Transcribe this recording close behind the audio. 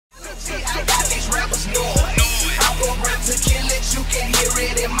can hear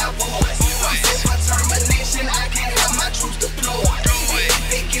it in my voice. I'm set for termination, I can't have my troops deployed. They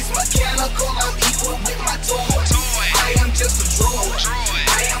think it's mechanical, I'm equal with my toys. I am just a droid.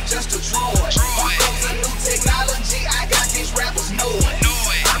 I am just a droid. My flow's a new technology, I got these rappers knowing.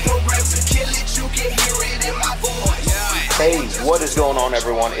 I program to kill it, you can hear it in my voice. Hey, what is going on,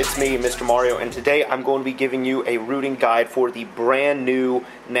 everyone? It's me, Mr. Mario, and today I'm going to be giving you a routing guide for the brand new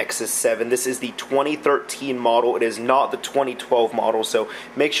Nexus 7. This is the 2013 model. It is not the 2012 model, so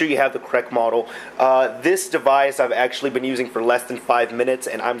make sure you have the correct model. This device I've actually been using for less than 5 minutes,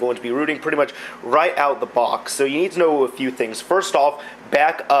 and I'm going to be routing pretty much right out the box. So you need to know a few things. First off,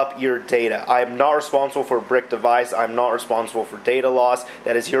 back up your data. I am not responsible for a brick device. I'm not responsible for data loss.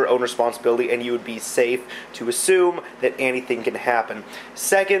 That is your own responsibility, and you would be safe to assume that anything can happen.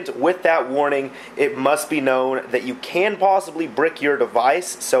 Second, with that warning, it must be known that you can possibly brick your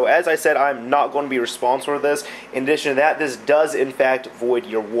device. So as I said, I'm not going to be responsible for this. In addition to that, this does in fact void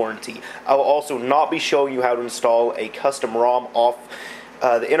your warranty. I will also not be showing you how to install a custom ROM off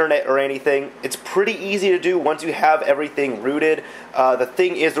the internet or anything. It's pretty easy to do once you have everything rooted. The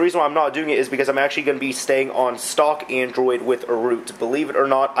thing is, the reason why I'm not doing it is because I'm actually going to be staying on stock Android with a root. Believe it or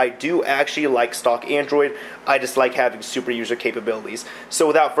not, I do actually like stock Android. I just like having super user capabilities. So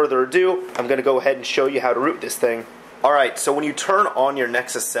without further ado, I'm going to go ahead and show you how to root this thing. Alright, so when you turn on your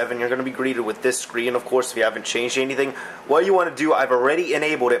Nexus 7, you're going to be greeted with this screen. Of course, if you haven't changed anything, what you want to do, I've already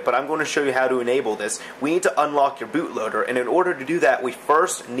enabled it, but I'm going to show you how to enable this. We need to unlock your bootloader, and in order to do that, we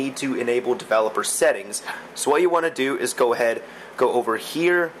first need to enable developer settings. So what you want to do is go ahead, go over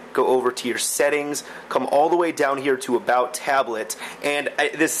here, go over to your settings, come all the way down here to About Tablet, and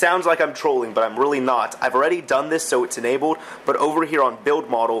this sounds like I'm trolling, but I'm really not. I've already done this, so it's enabled, but over here on Build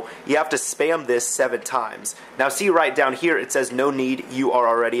Model, you have to spam this 7 times. Now see right down here, it says no need, you are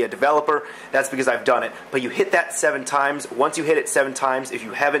already a developer. That's because I've done it. But you hit that 7 times. Once you hit it 7 times, if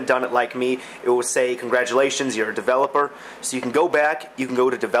you haven't done it like me, it will say, congratulations, you're a developer. So you can go back, you can go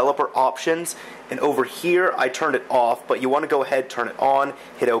to Developer Options, and over here, I turned it off, but you want to go ahead, turn it on,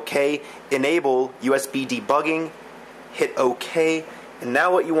 hit OK, enable USB debugging, hit OK, and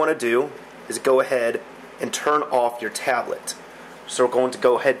now what you want to do is go ahead and turn off your tablet. So we're going to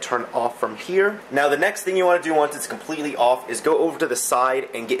go ahead and turn it off from here. Now the next thing you want to do once it's completely off is go over to the side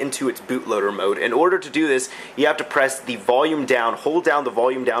and get into its bootloader mode. In order to do this, you have to press the volume down, hold down the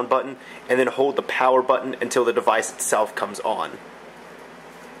volume down button, and then hold the power button until the device itself comes on.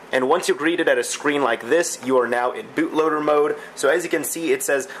 And once you're greeted at a screen like this, you are now in bootloader mode. So as you can see, it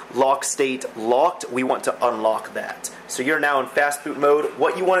says lock state locked. We want to unlock that. So you're now in fast boot mode.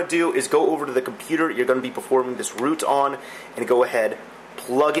 What you want to do is go over to the computer you're going to be performing this root on, and go ahead,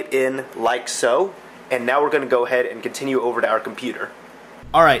 plug it in like so. And now we're going to go ahead and continue over to our computer.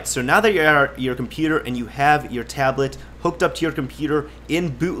 Alright, so now that you're at your computer and you have your tablet hooked up to your computer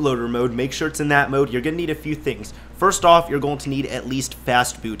in bootloader mode, make sure it's in that mode, you're going to need a few things. First off, you're going to need at least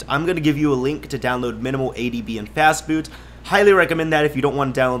fast boot. I'm going to give you a link to download minimal ADB and fast boot. Highly recommend that if you don't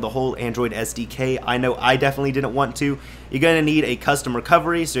want to download the whole Android SDK. I know I definitely didn't want to. You're going to need a custom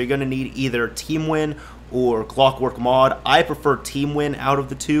recovery, so you're going to need either TeamWin or Clockwork Mod. I prefer TeamWin out of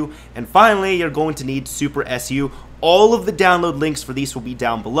the two. And finally, you're going to need Super SU. All of the download links for these will be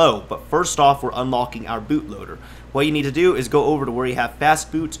down below, but first off, we're unlocking our bootloader. What you need to do is go over to where you have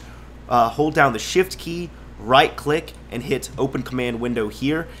fast boot, hold down the shift key, right click, and hit open command window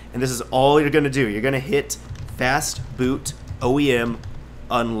here, and this is all you're going to do. You're going to hit fast boot OEM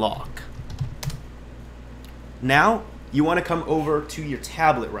unlock. Now, you want to come over to your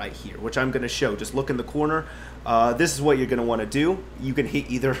tablet right here, which I'm going to show. Just look in the corner. This is what you're going to want to do. You can hit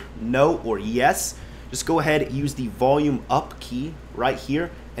either no or yes. Just go ahead and use the volume up key right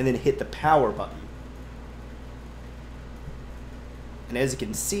here, and then hit the power button. And as you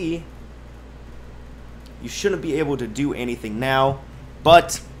can see, you shouldn't be able to do anything now,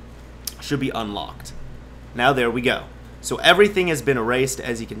 but should be unlocked. Now there we go. So everything has been erased,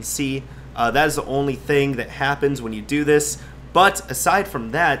 as you can see. That is the only thing that happens when you do this. But aside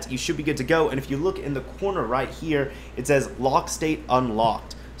from that, you should be good to go. And if you look in the corner right here, it says lock state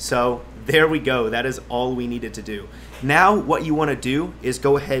unlocked. So there we go. That is all we needed to do. Now what you want to do is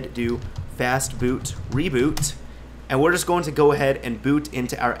go ahead and do fast boot reboot. And we're just going to go ahead and boot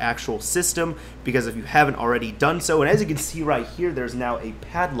into our actual system, because if you haven't already done so, and as you can see right here, there's now a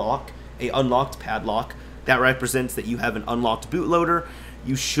padlock, a unlocked padlock, that represents that you have an unlocked bootloader.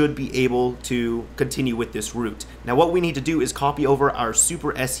 You should be able to continue with this root. Now what we need to do is copy over our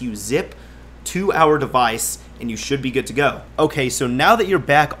Super SU zip to our device, and you should be good to go. Okay, so now that you're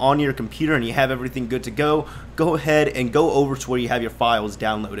back on your computer and you have everything good to go ahead and go over to where you have your files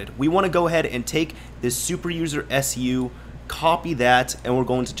downloaded. We want to go ahead and take this Super User SU copy that, and we're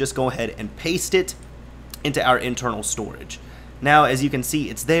going to just go ahead and paste it into our internal storage. Now, as you can see,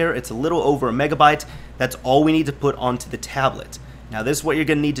 it's there. It's a little over a megabyte. That's all we need to put onto the tablet. Now, this is what you're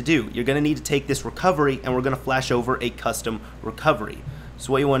going to need to do. You're going to need to take this recovery, and we're going to flash over a custom recovery.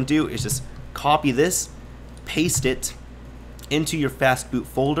 So what you want to do is just copy this, paste it into your fast boot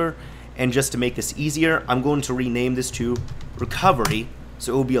folder, and just to make this easier, I'm going to rename this to recovery,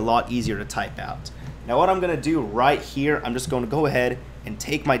 so it will be a lot easier to type out. Now, what I'm going to do right here, I'm just going to go ahead and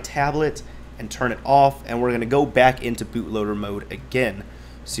take my tablet and turn it off, and we're going to go back into bootloader mode again.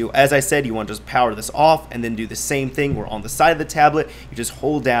 So as I said, you want to just power this off and then do the same thing where on the side of the tablet, you just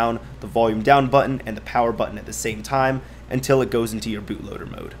hold down the volume down button and the power button at the same time until it goes into your bootloader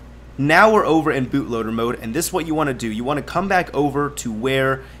mode. Now we're over in bootloader mode, and this is what you want to do. You want to come back over to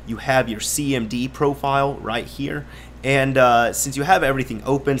where you have your CMD profile right here. And since you have everything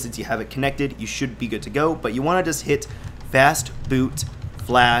open, since you have it connected, you should be good to go. But you want to just hit fast boot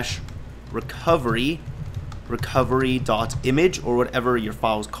flash recovery.image or whatever your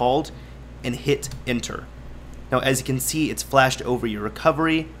file is called, and hit enter. Now, as you can see, it's flashed over your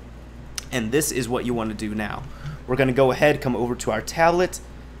recovery, and this is what you want to do now. We're going to go ahead, come over to our tablet,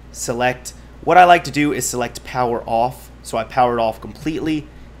 select, what I like to do is select power off, so I power it off completely,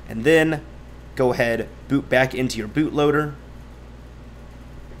 and then go ahead, boot back into your bootloader.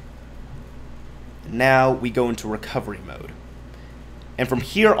 Now we go into recovery mode. And from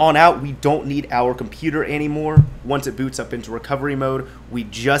here on out, we don't need our computer anymore. Once it boots up into recovery mode, we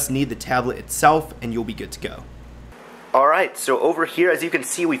just need the tablet itself, and you'll be good to go. Alright, so over here, as you can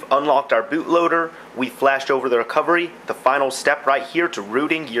see, we've unlocked our bootloader. We flashed over the recovery. The final step right here to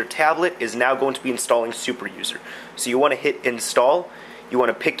rooting your tablet is now going to be installing SuperUser. So you want to hit install. You want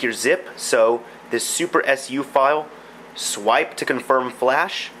to pick your zip. So this SuperSU file, swipe to confirm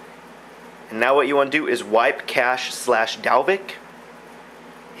flash. And now what you want to do is wipe cache /Dalvik.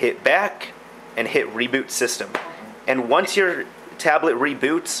 Hit back, and hit reboot system. And once your tablet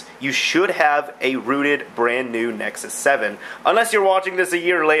reboots, you should have a rooted brand new Nexus 7. Unless you're watching this a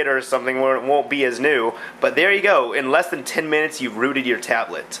year later or something where it won't be as new. But there you go. In less than 10 minutes, you've rooted your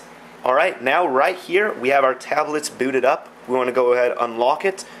tablet. Alright, now right here, we have our tablets booted up. We want to go ahead, unlock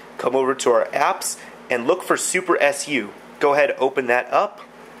it, come over to our apps, and look for SuperSU. Go ahead, open that up.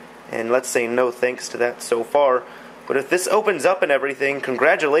 And let's say no thanks to that so far. But if this opens up and everything,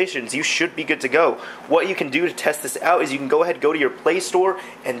 congratulations, you should be good to go. What you can do to test this out is you can go ahead, go to your Play Store,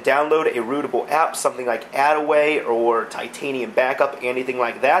 and download a rootable app, something like Attaway or Titanium Backup, anything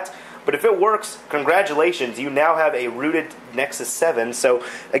like that. But if it works, congratulations, you now have a rooted Nexus 7. So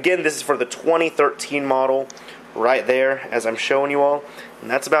again, this is for the 2013 model right there, as I'm showing you all. And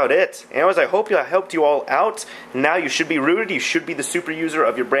that's about it. Anyways, I hope I helped you all out. Now you should be rooted. You should be the super user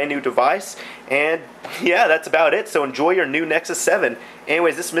of your brand new device. And yeah, that's about it. So enjoy your new Nexus 7.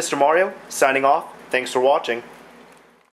 Anyways, this is Mr. Mario signing off. Thanks for watching.